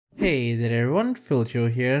Hey there everyone,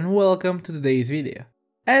 PhilChill here and welcome to today's video.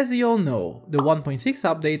 As you all know, the 1.6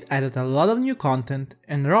 update added a lot of new content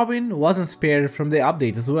and Robin wasn't spared from the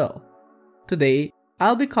update as well. Today,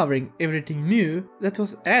 I'll be covering everything new that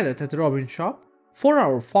was added at Robin's shop for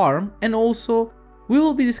our farm, and also we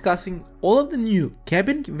will be discussing all of the new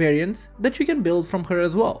cabin variants that you can build from her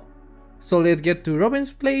as well. So let's get to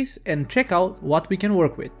Robin's place and check out what we can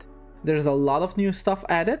work with. There's a lot of new stuff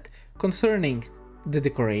added concerning the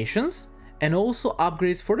decorations and also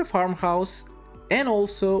upgrades for the farmhouse and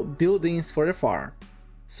also buildings for the farm.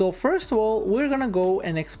 So first of all, we're gonna go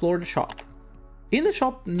and explore the shop. In the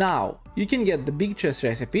shop now, you can get the big chest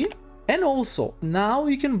recipe, and also now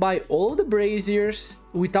you can buy all of the braziers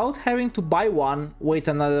without having to buy one, wait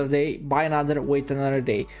another day, buy another, wait another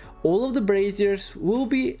day. All of the braziers will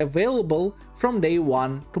be available from day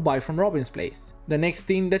one to buy from Robin's place. The next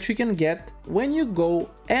thing that you can get when you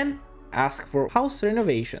go and ask for house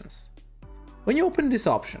renovations. When you open this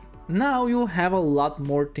option, now you'll have a lot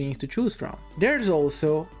more things to choose from. There's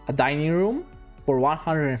also a dining room for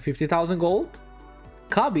 150,000 gold,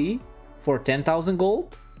 cubby for 10,000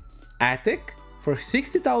 gold, attic for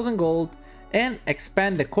 60,000 gold, and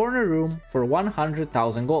expand the corner room for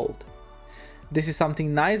 100,000 gold. This is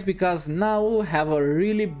something nice because now we'll have a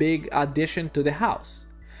really big addition to the house.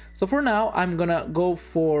 So for now, I'm gonna go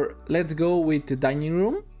for, let's go with the dining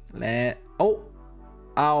room.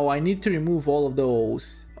 I need to remove all of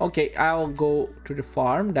those. Okay, I'll go to the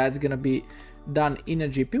farm. That's gonna be done in a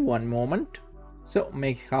GP. One moment. So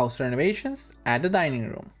make house renovations, add the dining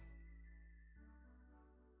room.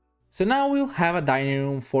 So now we'll have a dining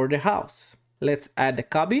room for the house. Let's add the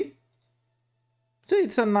cubby. So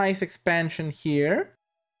it's a nice expansion here.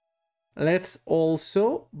 Let's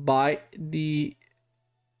also buy the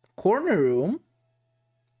corner room.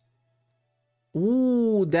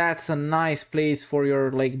 Ooh, that's a nice place for your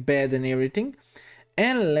like bed and everything.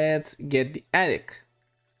 And let's get the attic.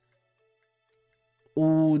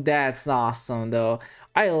 Ooh, that's awesome though.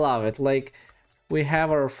 I love it. Like, we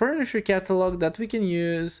have our furniture catalog that we can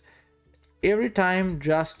use every time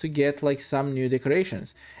just to get like some new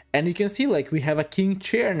decorations. And you can see like we have a king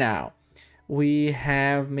chair now. We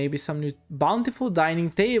have maybe some new bountiful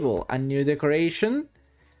dining table, a new decoration.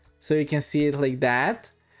 So you can see it like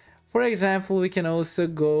that. For example, we can also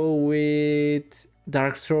go with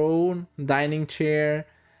dark throne, dining chair,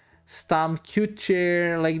 stump, cute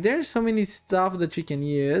chair. Like, there's so many stuff that you can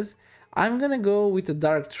use. I'm gonna go with the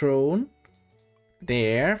dark throne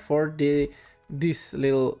there for this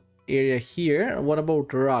little area here. What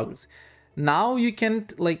about rugs? Now you can,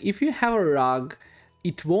 like, if you have a rug,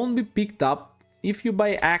 it won't be picked up if you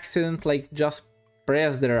by accident like just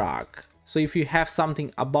press the rug. So if you have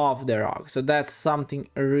something above the rug, so that's something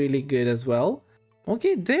really good as well.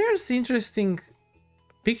 Okay, there's interesting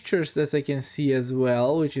pictures that I can see as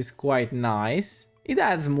well, which is quite nice. It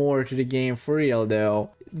adds more to the game for real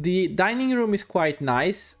though. The dining room is quite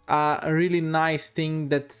nice, a really nice thing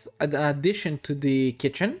that's an addition to the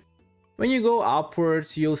kitchen. When you go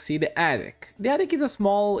upwards, you'll see the attic. The attic is a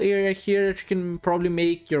small area here that you can probably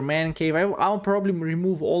make your man cave. I'll probably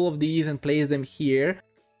remove all of these and place them here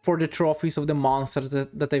for the trophies of the monsters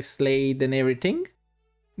that I've slayed and everything.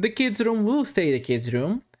 The kids room will stay the kids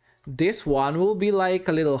room. This one will be like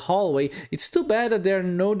a little hallway. It's too bad that there are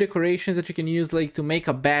no decorations that you can use like to make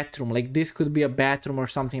a bathroom. Like this could be a bathroom or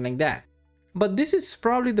something like that. But this is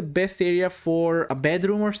probably the best area for a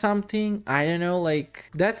bedroom or something. I don't know, like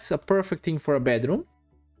that's a perfect thing for a bedroom.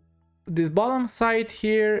 This bottom side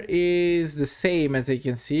here is the same as you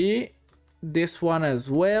can see. This one as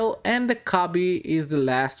well, and the cubby is the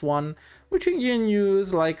last one, which you can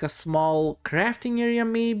use like a small crafting area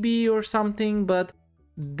maybe or something, but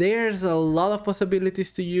there's a lot of possibilities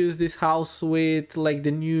to use this house with like the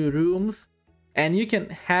new rooms, and you can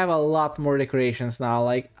have a lot more decorations now.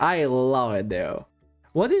 Like, I love it though.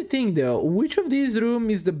 What do you think though? Which of these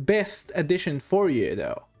rooms is the best addition for you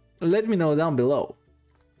though? Let me know down below.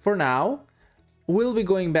 For now, we'll be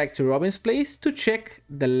going back to Robin's place to check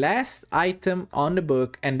the last item on the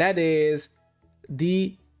book, and that is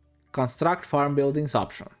the construct farm buildings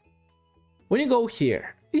option. When you go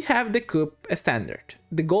here, you have the coop standard.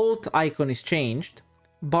 The gold icon is changed,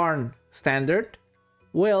 barn standard,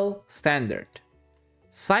 well standard,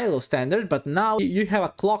 silo standard, but now you have a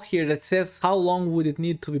clock here that says how long would it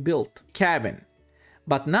need to be built. Cabin,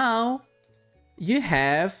 but now you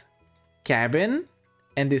have cabin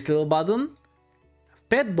and this little button,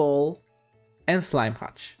 pet bowl, and slime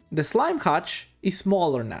hutch. The slime hutch is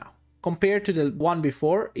smaller now. Compared to the one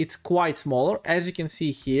before, it's quite smaller. As you can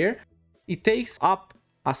see here, it takes up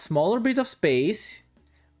a smaller bit of space,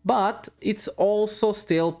 but it's also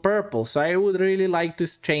still purple, so I would really like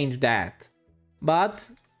to change that. But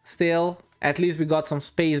still, at least we got some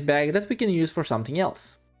space back that we can use for something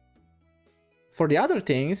else. For the other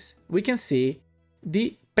things, we can see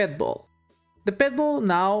the pet ball. The pet ball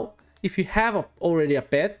now, if you have already a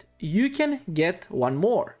pet, you can get one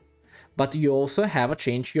more. But you also have a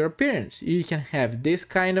change your appearance. You can have this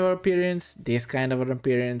kind of appearance, this kind of an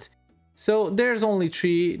appearance. So there's only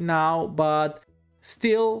 3 now, but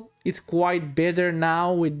still it's quite better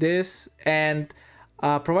now with this, and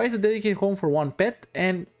provides a dedicated home for 1 pet,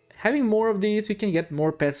 and having more of these you can get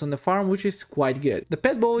more pets on the farm, which is quite good. The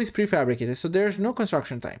pet ball is prefabricated, so there's no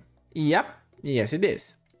construction time. Yep, yes it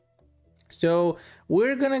is. So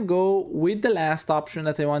we're gonna go with the last option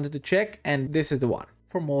that I wanted to check, and this is the one.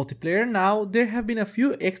 For multiplayer now, there have been a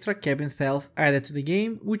few extra cabin styles added to the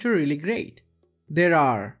game, which are really great. There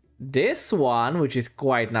are this one, which is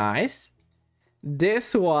quite nice,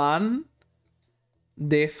 this one,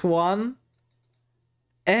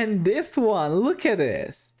 and this one. Look at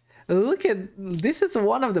this. This is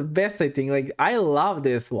one of the best, I think. Like, I love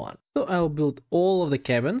this one. So I'll build all of the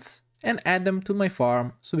cabins and add them to my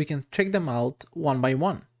farm so we can check them out one by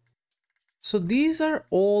one. So these are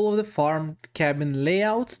all of the farm cabin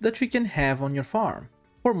layouts that you can have on your farm.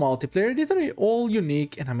 For multiplayer, these are all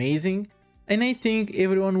unique and amazing, and I think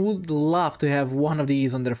everyone would love to have one of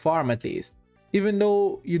these on their farm at least. Even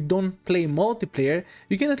though you don't play multiplayer,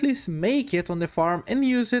 you can at least make it on the farm and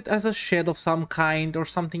use it as a shed of some kind or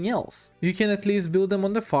something else. You can at least build them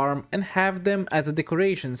on the farm and have them as a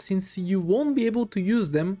decoration, since you won't be able to use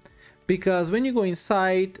them, because when you go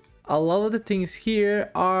inside, a lot of the things here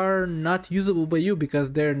are not usable by you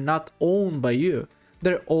because they're not owned by you.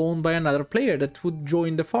 They're owned by another player that would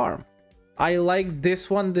join the farm. I like this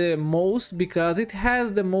one the most because it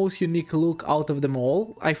has the most unique look out of them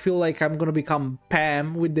all. I feel like I'm gonna become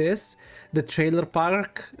Pam with this, the trailer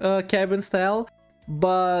park cabin style.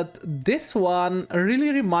 But this one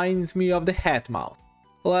really reminds me of the Hat Mouth.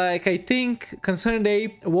 Like, I think Concerned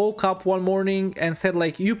Ape woke up one morning and said,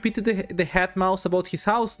 like, you pitied the Hat Mouse about his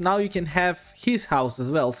house, now you can have his house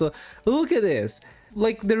as well. So look at this,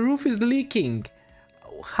 like, the roof is leaking.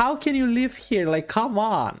 How can you live here? Like, come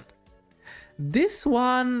on. This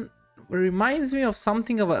one reminds me of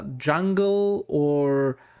something of a jungle,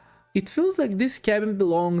 or it feels like this cabin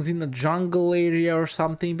belongs in a jungle area or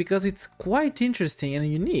something, because it's quite interesting and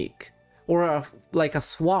unique, or like a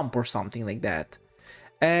swamp or something like that.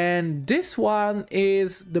 And this one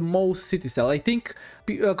is the most city style. I think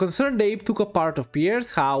Concerned Ape took a part of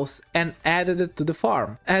Pierre's house and added it to the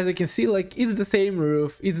farm. As you can see, like, it's the same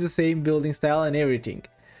roof, it's the same building style and everything.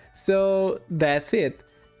 So that's it.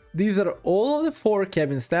 These are all of the 4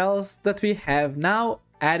 cabin styles that we have now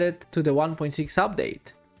added to the 1.6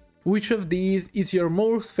 update. Which of these is your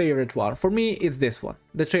most favorite one? For me, it's this one,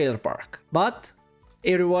 the trailer park. But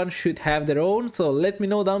everyone should have their own, so let me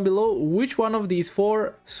know down below which one of these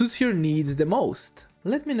 4 suits your needs the most.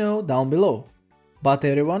 Let me know down below. But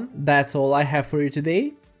everyone, that's all I have for you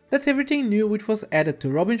today. That's everything new which was added to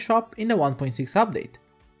Robin's shop in the 1.6 update.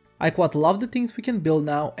 I quite love the things we can build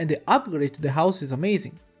now, and the upgrade to the house is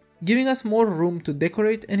amazing, giving us more room to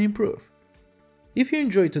decorate and improve. If you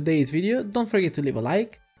enjoyed today's video, don't forget to leave a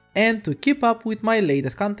like, and to keep up with my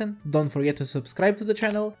latest content, don't forget to subscribe to the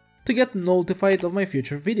channel to get notified of my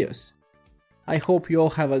future videos. I hope you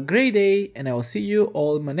all have a great day, and I will see you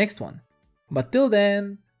all in my next one. But till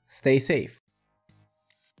then, stay safe.